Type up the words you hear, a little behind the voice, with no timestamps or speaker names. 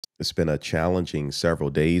it's been a challenging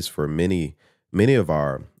several days for many of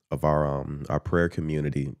our prayer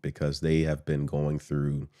community because they have been going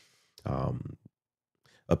through um,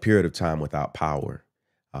 a period of time without power.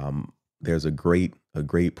 There's a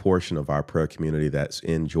great portion of our prayer community that's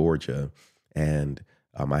in Georgia, and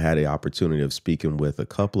I had the opportunity of speaking with a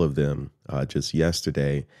couple of them just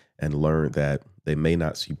yesterday, and learned that they may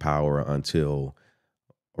not see power until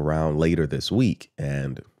around later this week,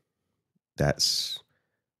 and that's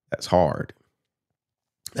that's hard.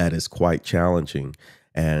 That is quite challenging.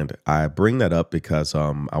 And I bring that up because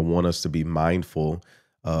I want us to be mindful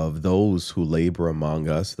of those who labor among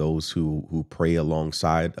us, those who pray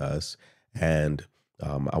alongside us, and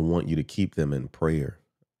I want you to keep them in prayer.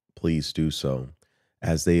 Please do so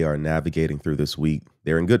as they are navigating through this week.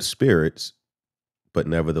 They're in good spirits, but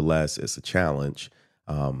nevertheless, it's a challenge.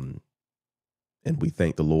 Um, and we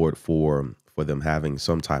thank the Lord for them having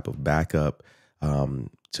some type of backup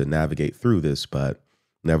to navigate through this. But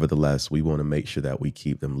nevertheless, we want to make sure that we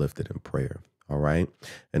keep them lifted in prayer. All right.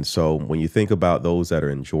 And so when you think about those that are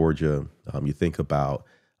in Georgia, you think about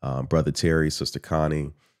Brother Terry, Sister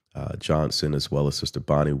Connie Johnson, as well as Sister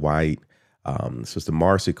Bonnie White, Sister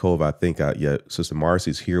Marcy Cove. I think, yeah, Sister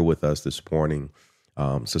Marcy's here with us this morning.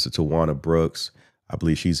 Sister Tawana Brooks, I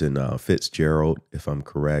believe she's in Fitzgerald, if I'm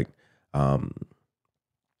correct. Um,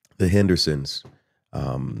 the Hendersons,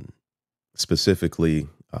 um, specifically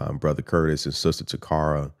Brother Curtis and Sister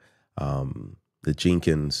Takara, the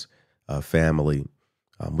Jenkins family.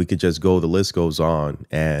 We could just go. The list goes on,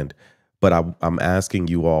 but I'm asking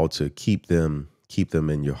you all to keep them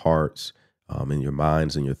in your hearts, in your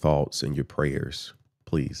minds, and your thoughts, and your prayers,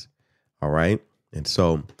 please. All right, and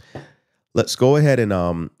so let's go ahead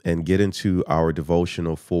and get into our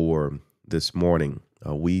devotional for this morning.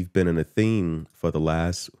 We've been in a theme for the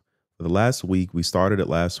last week. We started it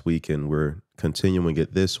last week, and we're continuing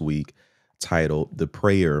it this week, titled "The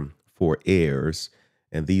Prayer for Heirs."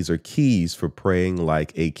 And these are keys for praying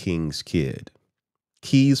like a king's kid.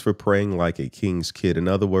 Keys for praying like a king's kid. In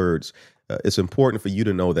other words, it's important for you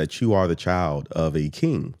to know that you are the child of a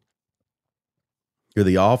king. You're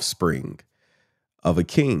the offspring of a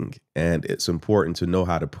king. And it's important to know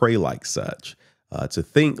how to pray like such, to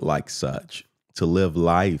think like such, to live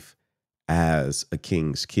life as a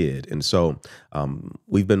king's kid. And so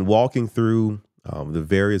we've been walking through the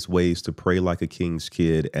various ways to pray like a king's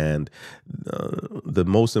kid. And the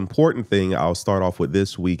most important thing I'll start off with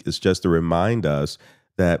this week is just to remind us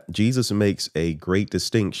that Jesus makes a great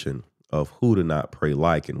distinction of who to not pray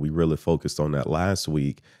like. And we really focused on that last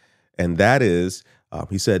week. And that is,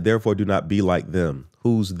 he said, therefore, do not be like them.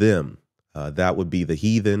 Who's them? That would be the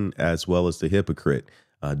heathen as well as the hypocrite.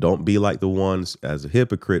 Don't be like the ones as a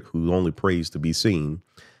hypocrite who only prays to be seen.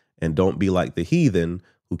 And don't be like the heathen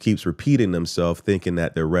who keeps repeating themselves, thinking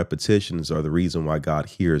that their repetitions are the reason why God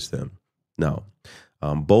hears them. No,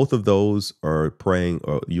 both of those are praying,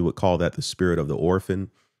 or you would call that the spirit of the orphan.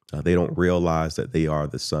 They don't realize that they are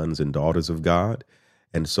the sons and daughters of God.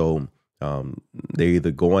 And so they're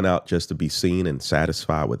either going out just to be seen and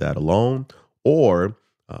satisfied with that alone, or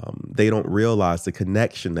they don't realize the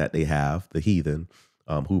connection that they have, the heathen,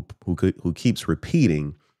 who keeps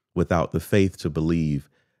repeating without the faith to believe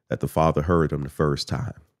that the Father heard them the first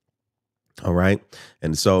time. All right.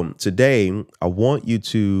 And so today I want you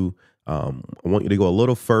to go a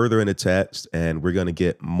little further in the text, and we're going to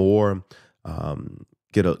get more,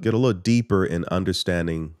 get a little deeper in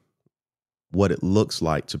understanding what it looks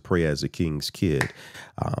like to pray as a king's kid,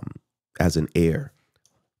 as an heir.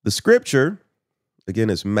 The scripture, again,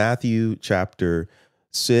 is Matthew chapter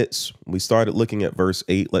 6. We started looking at verse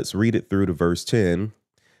 8. Let's read it through to verse 10.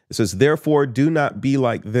 It says, therefore, do not be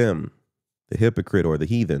like them, the hypocrite or the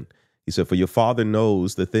heathen. He said, for your Father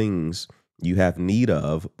knows the things you have need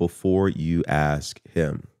of before you ask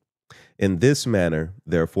him. In this manner,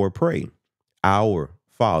 therefore, pray, our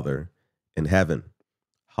Father in heaven,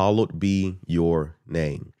 hallowed be your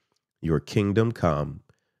name. Your kingdom come,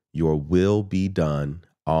 your will be done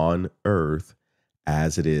on earth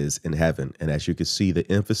as it is in heaven. And as you can see,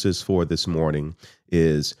 the emphasis for this morning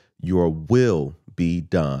is your will be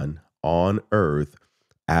done on earth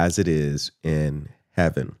as it is in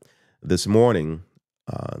heaven. This morning,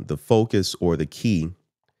 the focus or the key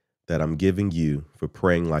that I'm giving you for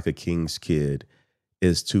praying like a king's kid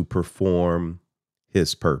is to perform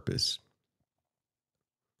his purpose.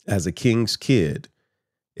 As a king's kid,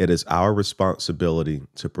 it is our responsibility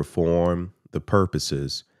to perform the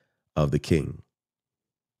purposes of the king.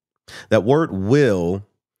 That word will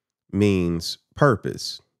means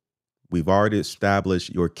purpose. We've already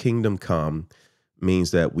established your kingdom come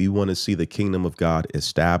means that we want to see the kingdom of God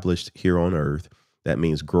established here on earth. That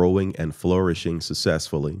means growing and flourishing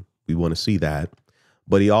successfully. We want to see that.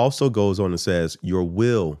 But he also goes on and says, your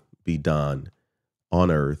will be done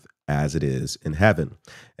on earth as it is in heaven.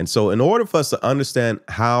 And so in order for us to understand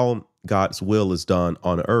how God's will is done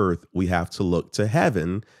on earth, we have to look to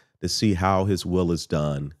heaven to see how his will is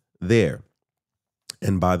done there.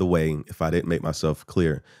 And by the way, if I didn't make myself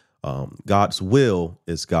clear, God's will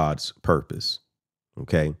is God's purpose.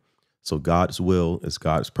 Okay. So God's will is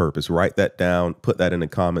God's purpose. Write that down, put that in the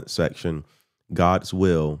comment section. God's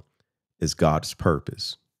will is God's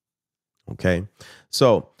purpose. Okay.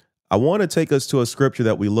 So I want to take us to a scripture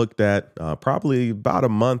that we looked at probably about a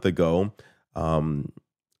month ago, Psalm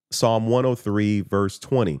 103, verse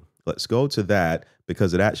 20. Let's go to that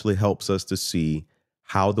because it actually helps us to see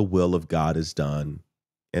how the will of God is done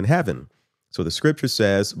in heaven. So the scripture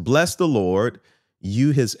says, bless the Lord,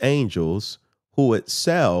 you his angels who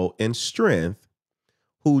excel in strength,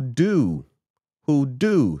 who do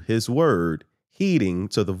his word, heeding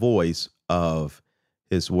to the voice of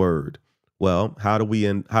his word. Well, how do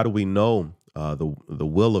we know the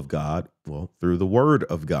will of God? Well, through the word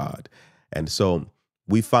of God. And so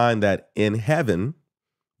we find that in heaven,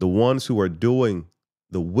 the ones who are doing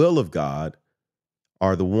the will of God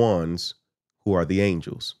are the ones who are the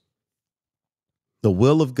angels. The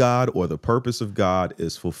will of God or the purpose of God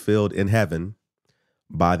is fulfilled in heaven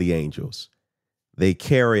by the angels. They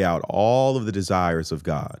carry out all of the desires of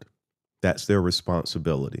God. That's their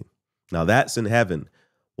responsibility. Now that's in heaven.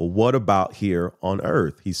 Well, what about here on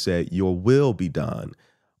earth? He said, your will be done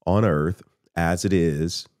on earth as it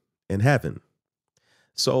is in heaven.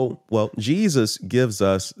 So, well, Jesus gives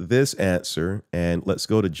us this answer, and let's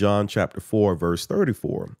go to John chapter 4, verse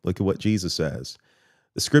 34. Look at what Jesus says.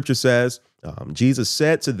 The scripture says, Jesus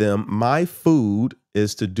said to them, my food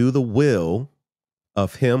is to do the will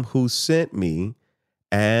of him who sent me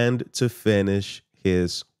and to finish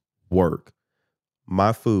his work.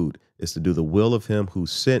 My food is to do the will of him who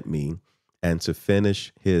sent me and to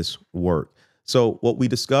finish his work. So what we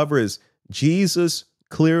discover is Jesus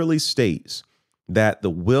clearly states that the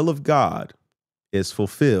will of God is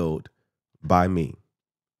fulfilled by me.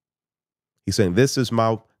 He's saying, this is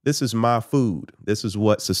my food. This is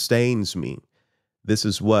what sustains me. This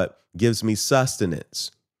is what gives me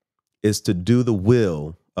sustenance, is to do the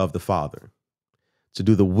will of the Father, to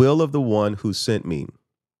do the will of the one who sent me.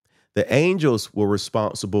 The angels were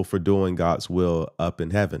responsible for doing God's will up in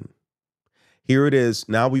heaven. Here it is.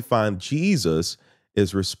 Now we find Jesus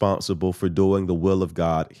is responsible for doing the will of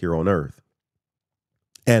God here on earth.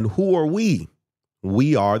 And who are we?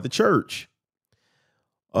 We are the church,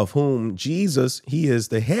 of whom Jesus, he is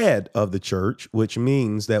the head of the church, which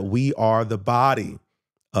means that we are the body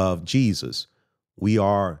of Jesus. We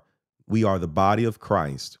are the body of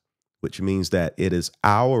Christ, which means that it is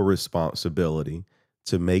our responsibility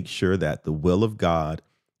to make sure that the will of God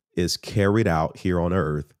is carried out here on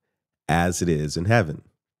earth as it is in heaven.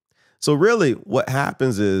 So really what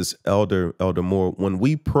happens is, Elder Moore, when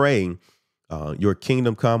we pray, your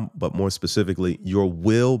kingdom come, but more specifically, your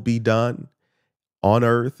will be done on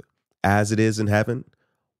earth as it is in heaven.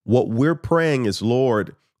 What we're praying is,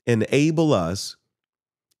 Lord, enable us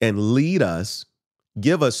and lead us,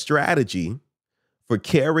 give us strategy for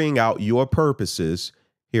carrying out your purposes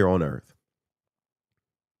here on earth.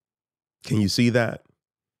 Can you see that?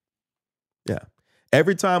 Yeah.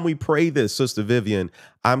 Every time we pray this, Sister Vivian,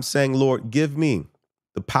 I'm saying, Lord, give me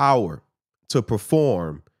the power to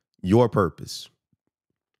perform your purpose.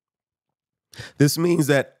 This means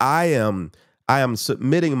that I am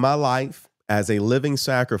submitting my life as a living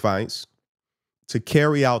sacrifice to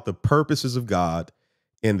carry out the purposes of God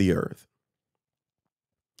in the earth.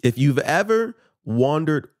 If you've ever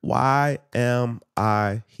wondered, why am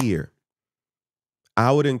I here?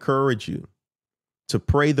 I would encourage you to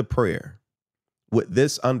pray the prayer with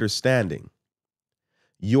this understanding.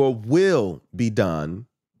 Your will be done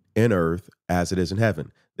in earth as it is in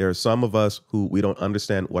heaven. There are some of us who we don't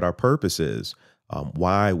understand what our purpose is,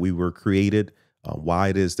 why we were created, why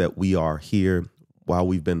it is that we are here, why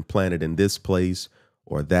we've been planted in this place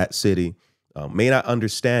or that city, may not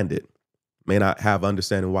understand it, may not have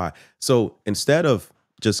understanding why. So instead of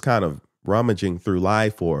just kind of rummaging through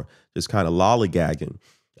life or just kind of lollygagging,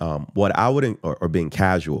 what I would, or being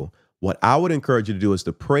casual, what I would encourage you to do is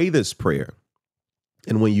to pray this prayer.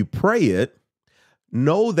 And when you pray it,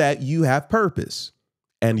 know that you have purpose,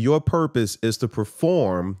 and your purpose is to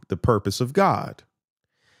perform the purpose of God.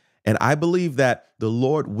 And I believe that the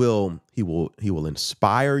Lord will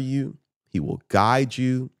inspire you. He will guide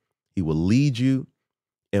you. He will lead you,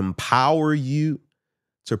 empower you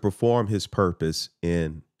to perform his purpose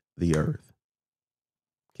in the earth.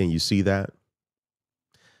 Can you see that?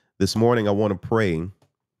 This morning, I want to pray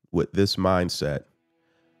with this mindset,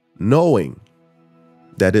 knowing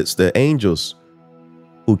that it's the angels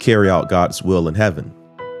who carry out God's will in heaven,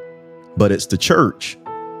 but it's the church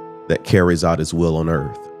that carries out his will on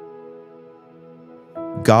earth.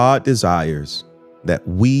 God desires that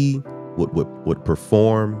we would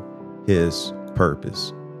perform his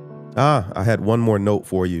purpose. I had one more note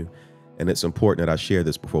for you, and it's important that I share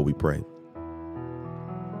this before we pray.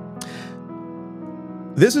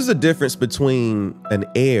 This is a difference between an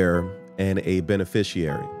heir and a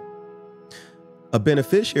beneficiary. A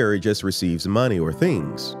beneficiary just receives money or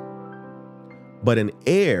things, but an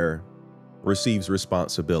heir receives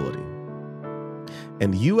responsibility.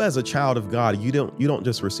 And you, as a child of God, you don't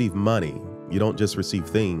just receive money, you don't just receive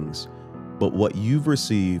things, but what you've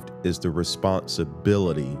received is the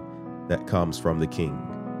responsibility that comes from the King.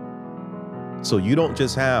 So you don't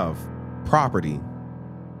just have property,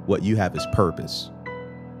 what you have is purpose.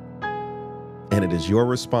 And it is your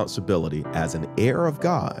responsibility as an heir of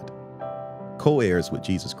God, co-heirs with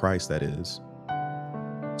Jesus Christ, that is,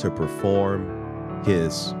 to perform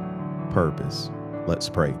his purpose. Let's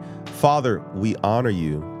pray. Father, we honor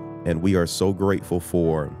you, and we are so grateful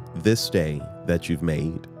for this day that you've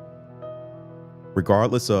made.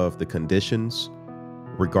 Regardless of the conditions,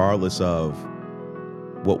 regardless of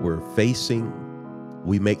what we're facing,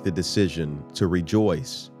 we make the decision to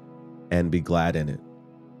rejoice and be glad in it.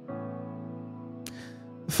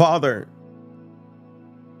 Father,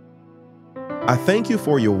 I thank you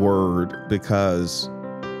for your word, because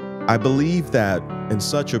I believe that in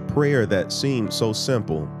such a prayer that seems so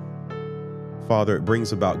simple, Father, it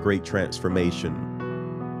brings about great transformation.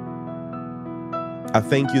 I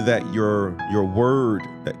thank you that your word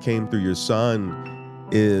that came through your Son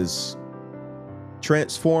is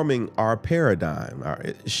transforming our paradigm,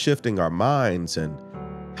 shifting our minds, and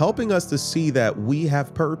helping us to see that we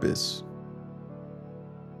have purpose.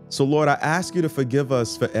 So, Lord, I ask you to forgive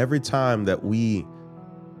us for every time that we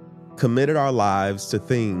committed our lives to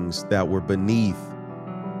things that were beneath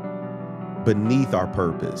our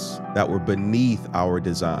purpose, that were beneath our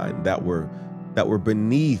design, that were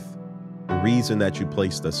beneath the reason that you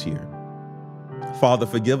placed us here. Father,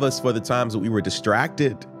 forgive us for the times that we were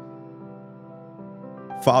distracted.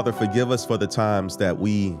 Father, forgive us for the times that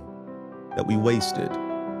we wasted.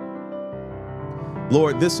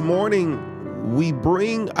 Lord, this morning, we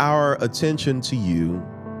bring our attention to you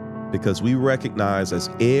because we recognize, as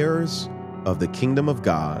heirs of the kingdom of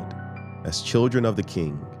God, as children of the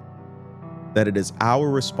King, that it is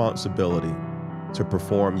our responsibility to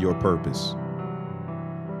perform your purpose.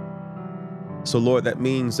 So, Lord, that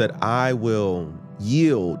means that I will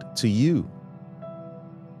yield to you.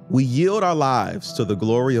 We yield our lives to the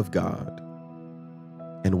glory of God,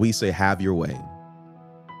 and we say, have your way.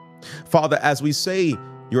 Father, as we say,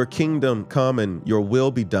 your kingdom come and your will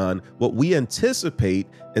be done, what we anticipate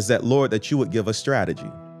is that, Lord, that you would give us strategy.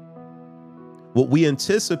 What we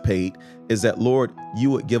anticipate is that, Lord, you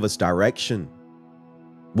would give us direction.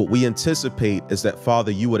 What we anticipate is that, Father,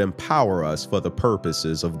 you would empower us for the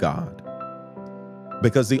purposes of God.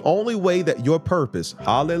 Because the only way that your purpose,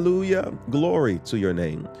 hallelujah, glory to your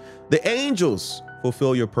name, the angels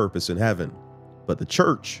fulfill your purpose in heaven, but the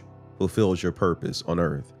church fulfills your purpose on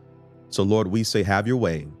earth. So, Lord, we say, have your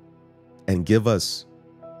way, and give us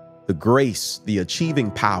the grace, the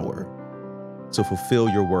achieving power to fulfill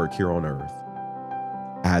your work here on earth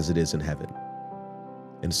as it is in heaven.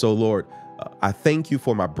 And so, Lord, I thank you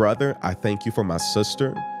for my brother. I thank you for my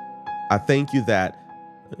sister. I thank you that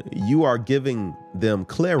you are giving them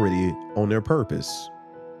clarity on their purpose.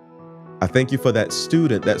 I thank you for that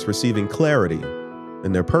student that's receiving clarity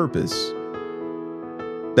in their purpose.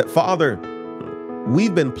 That, Father,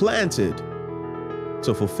 we've been planted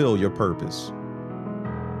to fulfill your purpose.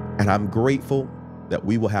 And I'm grateful that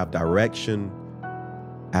we will have direction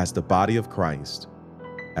as the body of Christ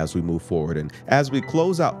as we move forward. And as we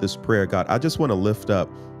close out this prayer, God, I just want to lift up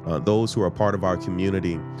those who are part of our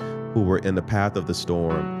community who were in the path of the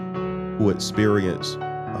storm, who experienced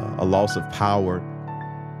a loss of power.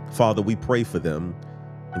 Father, we pray for them.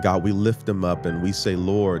 And God, we lift them up and we say,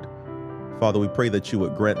 Lord, Father, we pray that you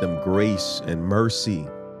would grant them grace and mercy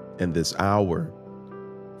in this hour.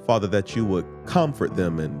 Father, that you would comfort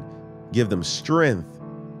them and give them strength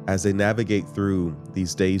as they navigate through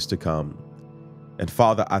these days to come. And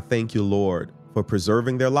Father, I thank you, Lord, for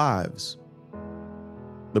preserving their lives.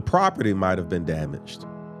 The property might have been damaged,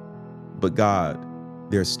 but God,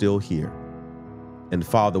 they're still here. And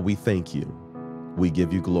Father, we thank you. We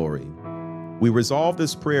give you glory. We resolve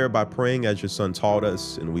this prayer by praying as your Son taught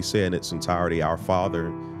us, and we say in its entirety, Our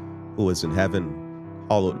Father, who is in heaven,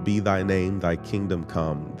 Hallowed be thy name, thy kingdom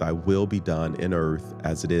come, thy will be done in earth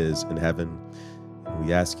as it is in heaven. And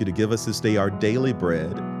we ask you to give us this day our daily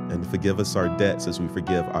bread, and forgive us our debts as we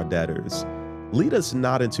forgive our debtors. Lead us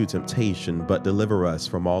not into temptation, but deliver us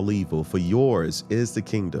from all evil. For yours is the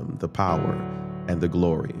kingdom, the power, and the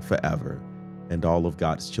glory forever. And all of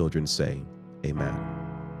God's children say, amen.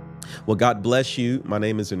 Well, God bless you. My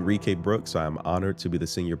name is Enrique Brooks. I'm honored to be the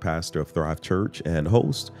senior pastor of Thryve Church and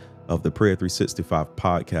host of the Prayer 365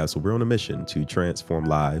 podcast. We're on a mission to transform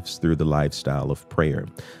lives through the lifestyle of prayer.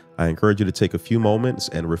 I encourage you to take a few moments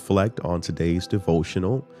and reflect on today's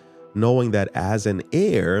devotional, knowing that as an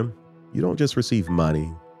heir, you don't just receive money,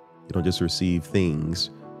 you don't just receive things,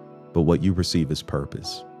 but what you receive is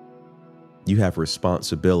purpose. You have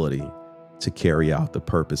responsibility to carry out the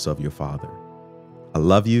purpose of your Father. I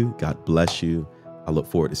love you. God bless you. I look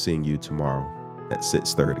forward to seeing you tomorrow at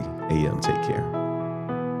 6:30 a.m. Take care.